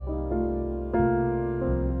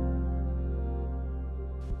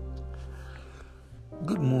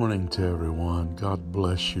Good morning to everyone. God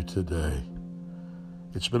bless you today.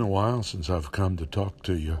 It's been a while since I've come to talk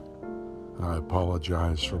to you, and I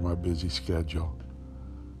apologize for my busy schedule,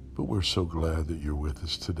 but we're so glad that you're with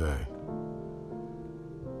us today.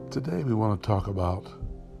 Today we want to talk about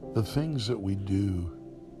the things that we do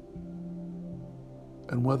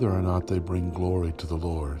and whether or not they bring glory to the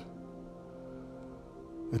Lord.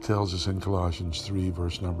 It tells us in Colossians 3,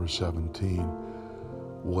 verse number 17,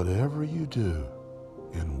 whatever you do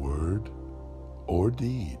in word or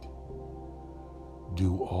deed,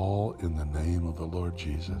 do all in the name of the Lord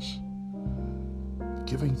Jesus,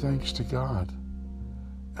 giving thanks to God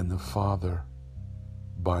and the Father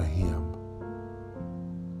by Him.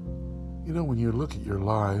 You know, when you look at your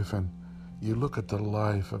life and you look at the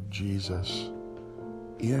life of Jesus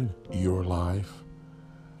in your life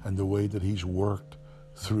and the way that He's worked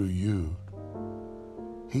through you,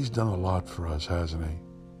 He's done a lot for us, hasn't He?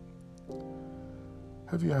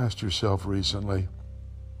 Have you asked yourself recently,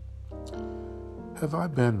 have I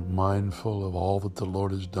been mindful of all that the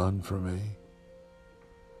Lord has done for me?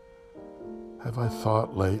 Have I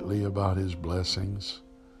thought lately about His blessings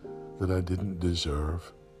that I didn't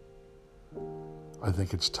deserve? I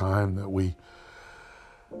think it's time that we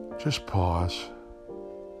just pause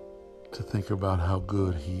to think about how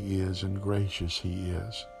good He is and gracious He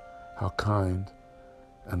is, how kind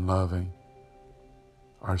and loving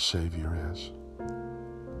our Savior is.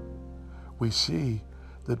 We see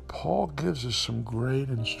that Paul gives us some great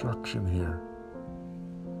instruction here.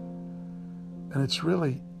 And it's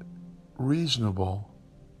really reasonable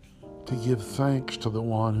to give thanks to the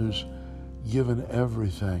one who's given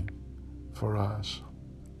everything for us.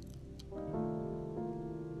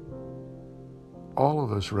 All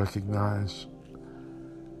of us recognize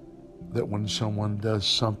that when someone does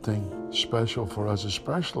something special for us,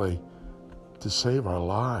 especially to save our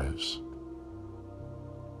lives,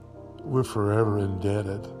 we're forever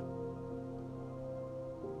indebted.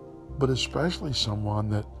 But especially someone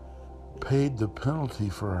that paid the penalty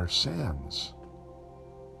for our sins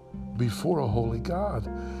before a holy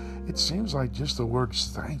God, it seems like just the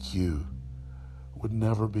words thank you would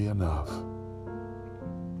never be enough.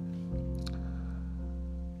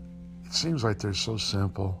 It seems like they're so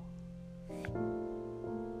simple,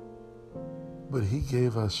 but He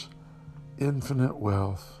gave us infinite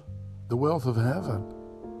wealth, the wealth of heaven.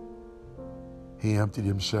 He emptied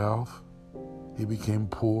Himself. He became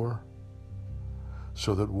poor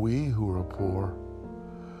so that we who are poor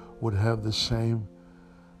would have the same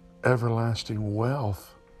everlasting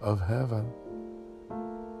wealth of heaven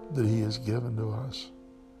that He has given to us.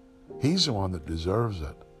 He's the one that deserves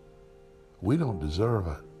it. We don't deserve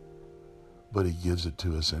it, but He gives it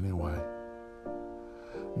to us anyway.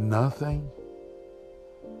 Nothing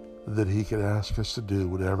that He could ask us to do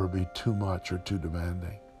would ever be too much or too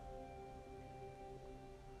demanding.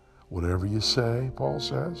 Whatever you say, Paul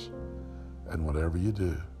says, and whatever you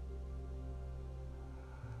do,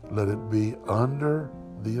 let it be under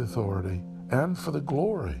the authority and for the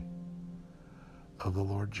glory of the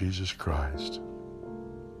Lord Jesus Christ.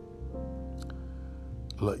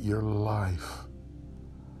 Let your life,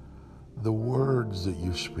 the words that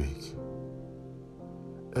you speak,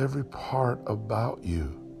 every part about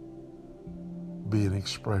you be an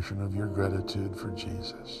expression of your gratitude for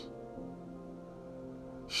Jesus.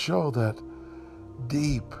 Show that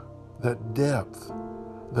deep, that depth,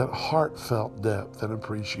 that heartfelt depth and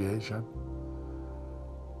appreciation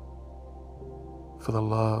for the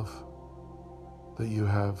love that you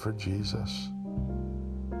have for Jesus.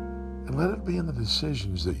 And let it be in the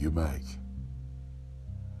decisions that you make,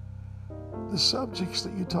 the subjects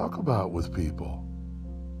that you talk about with people,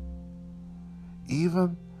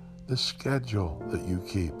 even the schedule that you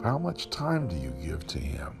keep. How much time do you give to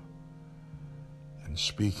Him? In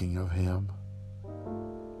speaking of Him,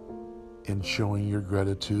 in showing your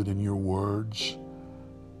gratitude in your words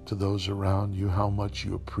to those around you, how much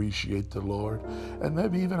you appreciate the Lord, and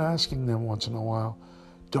maybe even asking them once in a while,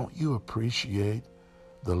 don't you appreciate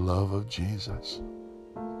the love of Jesus?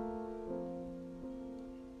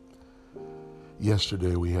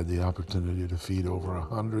 Yesterday we had the opportunity to feed over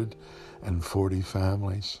 140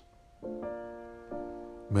 families.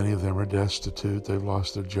 Many of them are destitute. They've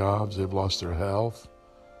lost their jobs. They've lost their health.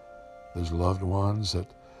 There's loved ones that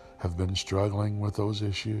have been struggling with those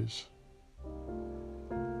issues.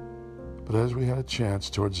 But as we had a chance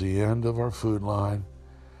towards the end of our food line,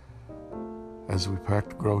 as we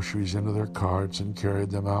packed groceries into their carts and carried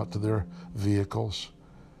them out to their vehicles,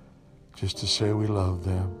 just to say we love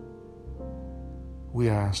them, we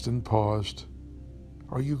asked and paused,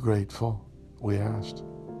 are you grateful? We asked.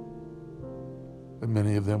 And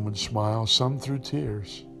many of them would smile, some through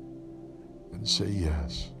tears, and say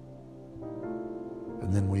yes.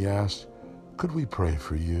 And then we asked, could we pray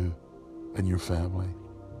for you and your family?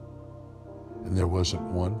 And there wasn't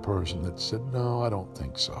one person that said, no, I don't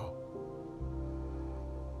think so.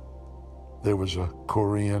 There was a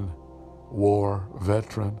Korean War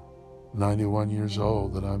veteran, 91 years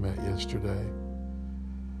old, that I met yesterday.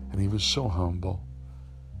 And he was so humble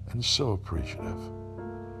and so appreciative.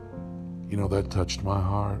 You know, that touched my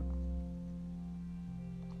heart.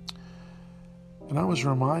 And I was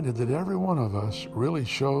reminded that every one of us really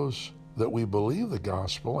shows that we believe the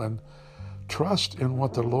gospel and trust in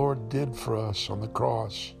what the Lord did for us on the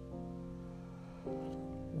cross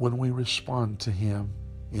when we respond to Him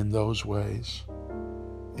in those ways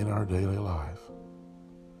in our daily life.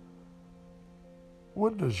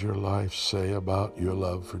 What does your life say about your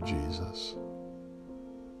love for Jesus?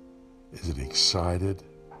 Is it excited,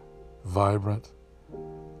 vibrant?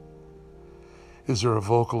 Is there a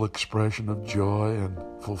vocal expression of joy and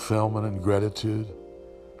fulfillment and gratitude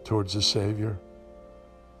towards the Savior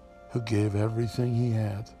who gave everything He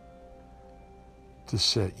had to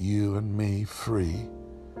set you and me free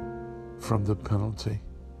from the penalty,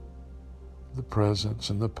 the presence,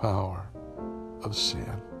 and the power of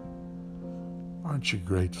sin? Aren't you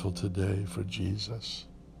grateful today for Jesus?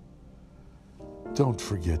 Don't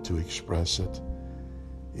forget to express it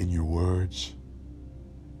in your words,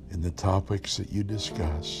 in the topics that you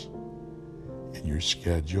discuss, in your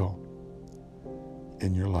schedule,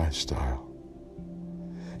 in your lifestyle.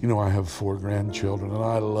 You know, I have 4 grandchildren, and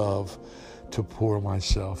I love to pour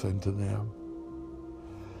myself into them.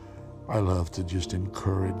 I love to just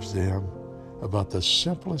encourage them about the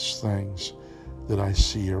simplest things that I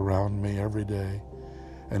see around me every day.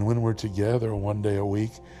 And when we're together one day a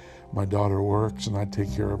week, my daughter works and I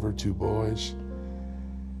take care of her 2 boys.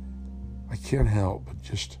 I can't help but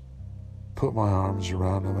just put my arms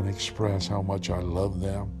around them and express how much I love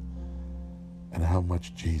them and how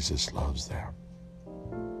much Jesus loves them.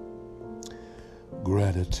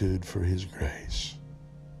 Gratitude for His grace.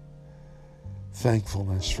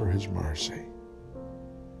 Thankfulness for His mercy.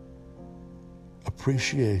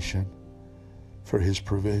 Appreciation for His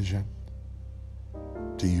provision.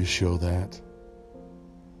 Do you show that?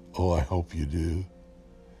 Oh, I hope you do.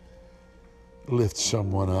 Lift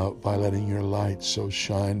someone up by letting your light so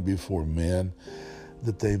shine before men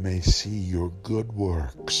that they may see your good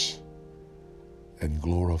works and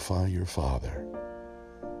glorify your Father,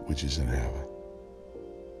 which is in heaven.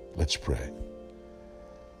 Let's pray.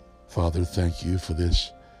 Father, thank you for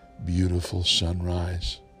this beautiful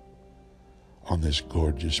sunrise on this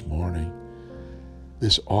gorgeous morning,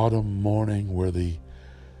 this autumn morning where the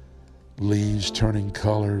leaves turning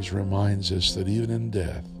colors reminds us that even in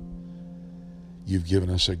death, you've given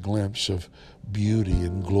us a glimpse of beauty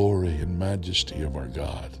and glory and majesty of our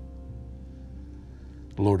God.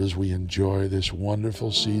 Lord, as we enjoy this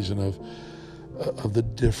wonderful season of the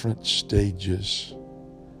different stages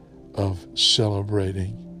of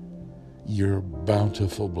celebrating your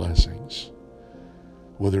bountiful blessings,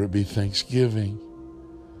 whether it be Thanksgiving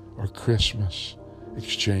or Christmas,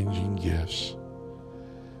 exchanging gifts,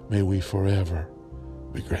 may we forever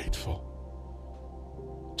be grateful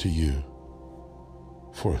to you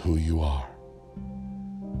for who you are.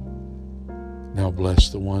 Now bless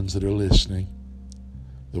the ones that are listening,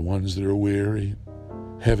 the ones that are weary,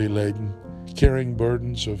 heavy laden, carrying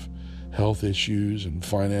burdens of health issues and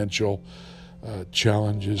financial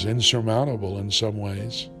challenges, insurmountable in some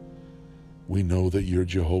ways. We know that you're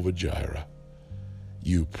Jehovah Jireh.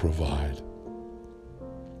 You provide.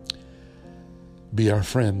 Be our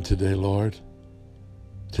friend today, Lord.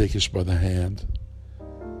 Take us by the hand.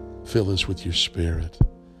 Fill us with your Spirit.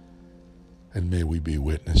 And may we be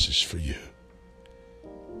witnesses for you.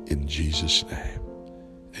 In Jesus' name,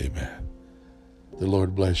 amen. The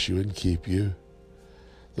Lord bless you and keep you.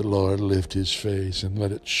 The Lord lift his face and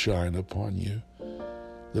let it shine upon you.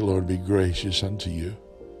 The Lord be gracious unto you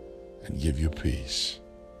and give you peace.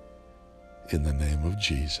 In the name of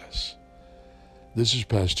Jesus. This is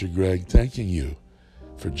Pastor Greg thanking you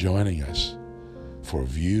for joining us for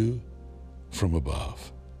View from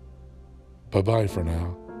Above. Bye-bye for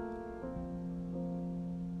now.